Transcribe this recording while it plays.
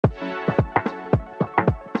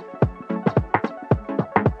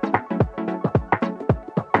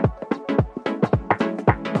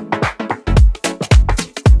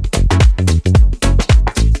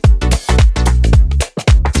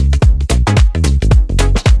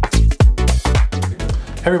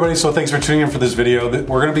Hey everybody, so thanks for tuning in for this video.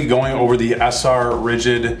 We're going to be going over the SR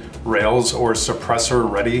rigid rails, or suppressor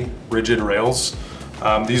ready rigid rails.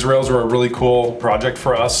 These rails were a really cool project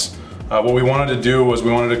for us. What we wanted to do was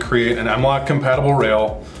we wanted to create an M-LOK compatible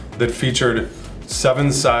rail that featured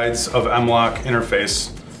 7 sides of M-LOK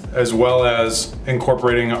interface, as well as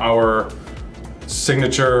incorporating our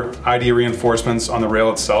signature ID reinforcements on the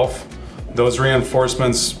rail itself. Those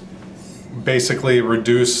reinforcements basically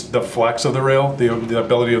reduce the flex of the rail, the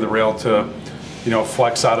ability of the rail to,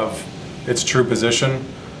 flex out of its true position.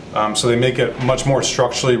 So they make it much more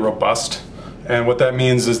structurally robust. And what that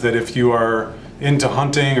means is that if you are into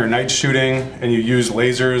hunting or night shooting and you use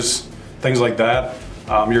lasers, things like that,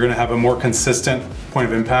 you're going to have a more consistent point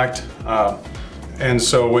of impact. And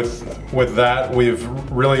so with that, we've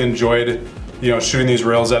really enjoyed shooting these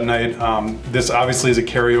rails at night. This obviously is a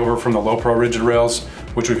carryover from the low pro rigid rails,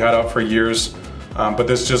 which we've had out for years. But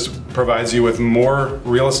this just provides you with more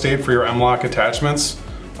real estate for your M-LOK attachments,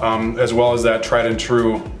 as well as that tried and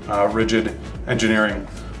true rigid engineering.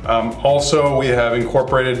 Also, we have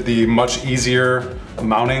incorporated the much easier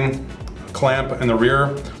mounting clamp in the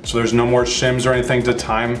rear, so there's no more shims or anything to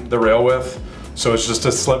time the rail with. So it's just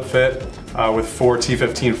a slip fit with 4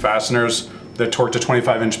 T15 fasteners that torque to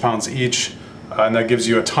 25 inch-pounds each, and that gives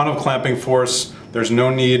you a ton of clamping force. There's no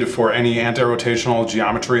need for any anti-rotational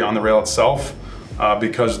geometry on the rail itself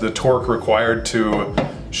because the torque required to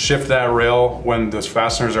shift that rail when those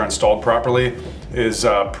fasteners are installed properly is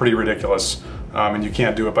pretty ridiculous, and you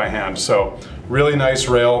can't do it by hand. So really nice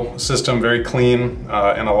rail system, very clean,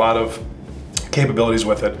 and a lot of capabilities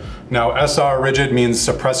with it. Now, SR rigid means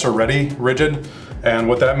suppressor ready rigid, and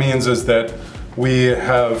what that means is that we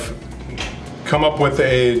have come up with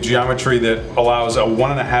a geometry that allows a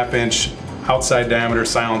 1.5 inch outside diameter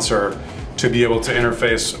silencer to be able to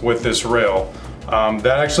interface with this rail.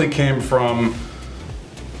 That actually came from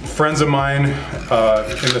friends of mine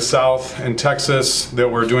in the South, in Texas, that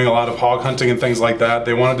were doing a lot of hog hunting and things like that.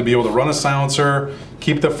 They wanted to be able to run a silencer,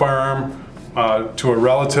 keep the firearm to a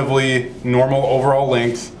relatively normal overall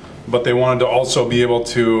length, but they wanted to also be able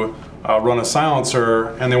to run a silencer,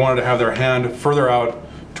 and they wanted to have their hand further out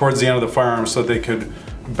towards the end of the firearm so that they could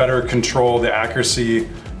better control the accuracy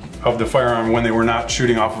of the firearm when they were not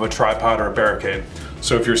shooting off of a tripod or a barricade.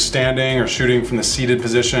 So if you're standing or shooting from the seated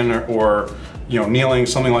position or kneeling,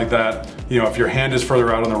 something like that, if your hand is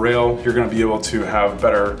further out on the rail, you're going to be able to have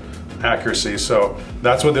better accuracy. So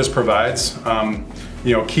that's what this provides.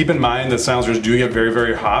 Keep in mind that silencers do get very,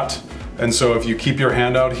 very hot. And so if you keep your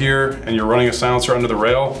hand out here and you're running a silencer under the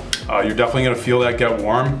rail, you're definitely going to feel that get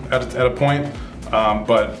warm at a point.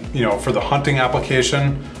 But for the hunting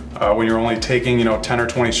application, when you're only taking 10 or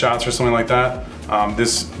 20 shots or something like that,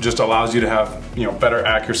 this just allows you to have better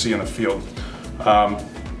accuracy in the field.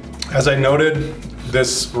 As I noted,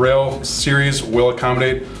 this rail series will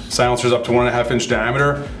accommodate silencers up to 1.5 inch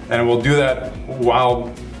diameter, and it will do that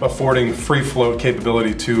while affording free float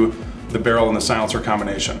capability to the barrel and the silencer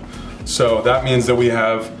combination. So that means that we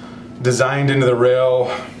have designed into the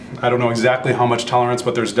rail, I don't know exactly how much tolerance,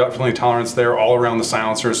 but there's definitely tolerance there all around the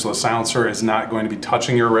silencer, so the silencer is not going to be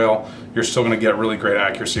touching your rail. You're still going to get really great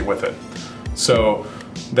accuracy with it. So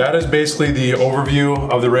that is basically the overview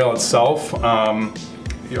of the rail itself.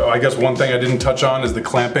 I guess one thing I didn't touch on is the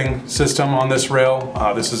clamping system on this rail.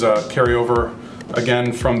 This is a carryover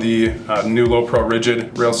again from the new low pro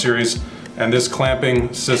rigid rail series, and this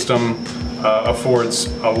clamping system affords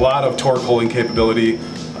a lot of torque holding capability.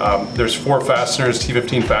 There's 4 fasteners,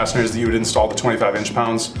 T15 fasteners, that you would install to 25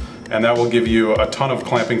 inch-pounds, and that will give you a ton of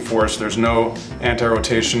clamping force. There's no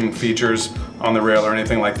anti-rotation features on the rail or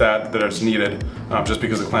anything like that that is needed, just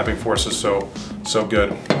because the clamping force is so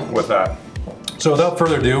good with that. So without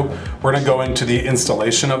further ado, we're going to go into the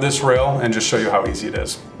installation of this rail and just show you how easy it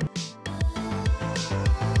is.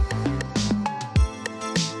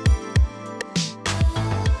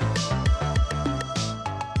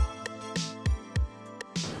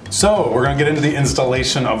 So we're going to get into the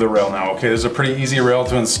installation of the rail now. Okay, this is a pretty easy rail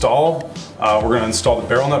to install. We're going to install the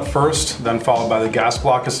barrel nut first, then followed by the gas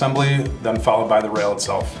block assembly, then followed by the rail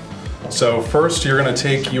itself. So first you're going to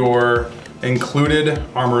take your included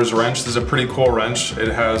armorer's wrench. This is a pretty cool wrench. It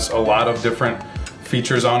has a lot of different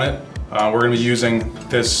features on it. We're going to be using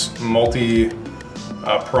this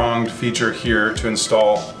multi-pronged feature here to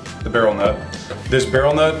install the barrel nut. This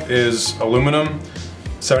barrel nut is aluminum,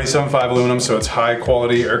 77.5 aluminum, so it's high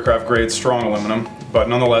quality aircraft grade strong aluminum, but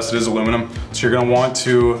nonetheless it is aluminum. So you're going to want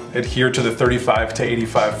to adhere to the 35 to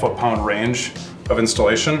 85 foot-pound range of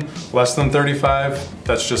installation. Less than 35,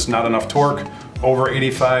 that's just not enough torque. Over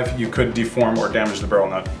 85, you could deform or damage the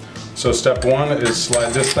barrel nut. So step one is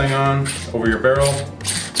slide this thing on over your barrel.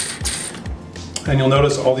 And you'll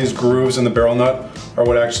notice all these grooves in the barrel nut are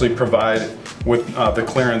what actually provide with the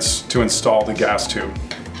clearance to install the gas tube.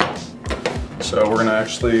 So we're gonna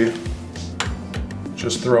actually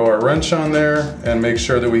just throw our wrench on there and make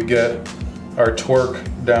sure that we get our torque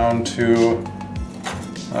down to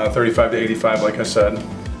 35 to 85, like I said,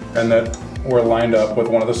 and that we're lined up with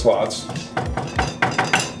one of the slots.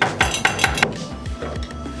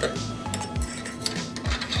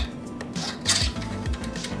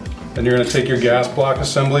 Then you're going to take your gas block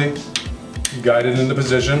assembly, guide it into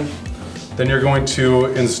position. Then you're going to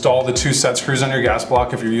install the 2 set screws on your gas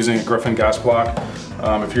block if you're using a Griffin gas block.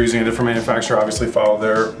 If you're using a different manufacturer, obviously follow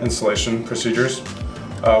their installation procedures.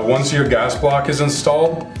 Once your gas block is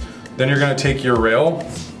installed, then you're going to take your rail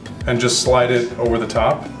and just slide it over the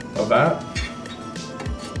top of that.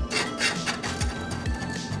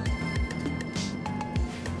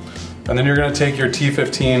 And then you're going to take your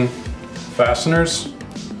T15 fasteners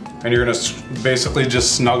and you're going to basically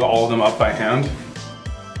just snug all of them up by hand.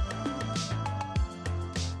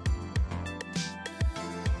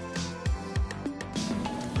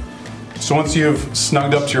 So once you've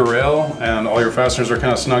snugged up your rail and all your fasteners are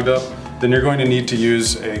kind of snugged up, then you're going to need to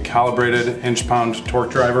use a calibrated inch-pound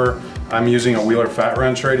torque driver. I'm using a Wheeler fat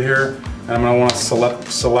wrench right here, and I'm going to want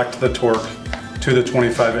to select the torque to the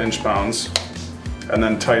 25 inch-pounds and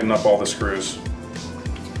then tighten up all the screws.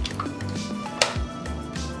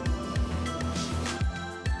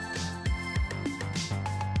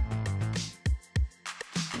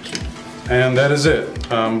 And that is it.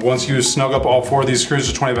 Once you snug up all 4 of these screws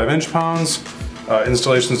to 25 inch-pounds,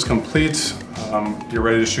 installation is complete. You're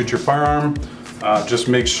ready to shoot your firearm. Just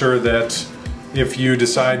make sure that if you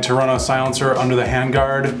decide to run a silencer under the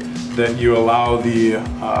handguard, that you allow the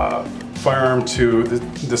firearm to,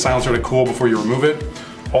 the silencer to cool before you remove it.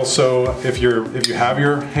 Also, if you have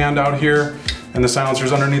your hand out here and the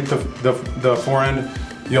silencer's underneath the forend,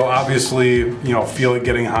 you'll obviously feel it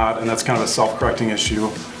getting hot, and that's kind of a self-correcting issue,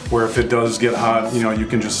 where if it does get hot, you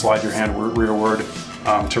can just slide your hand rearward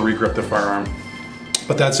to regrip the firearm.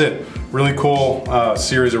 But that's it. Really cool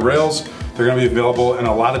series of rails. They're going to be available in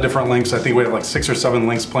a lot of different lengths. I think we have like 6 or 7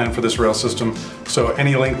 lengths planned for this rail system. So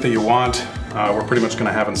any length that you want, we're pretty much going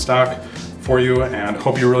to have in stock for you, and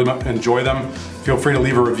hope you really enjoy them. Feel free to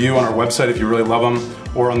leave a review on our website if you really love them,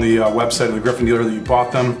 or on the website of the Griffin dealer that you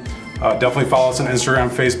bought them. Definitely follow us on Instagram,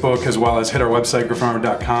 Facebook, as well as hit our website,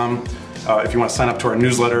 griffinarmament.com, if you want to sign up to our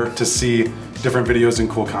newsletter to see different videos and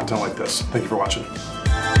cool content like this. Thank you for watching.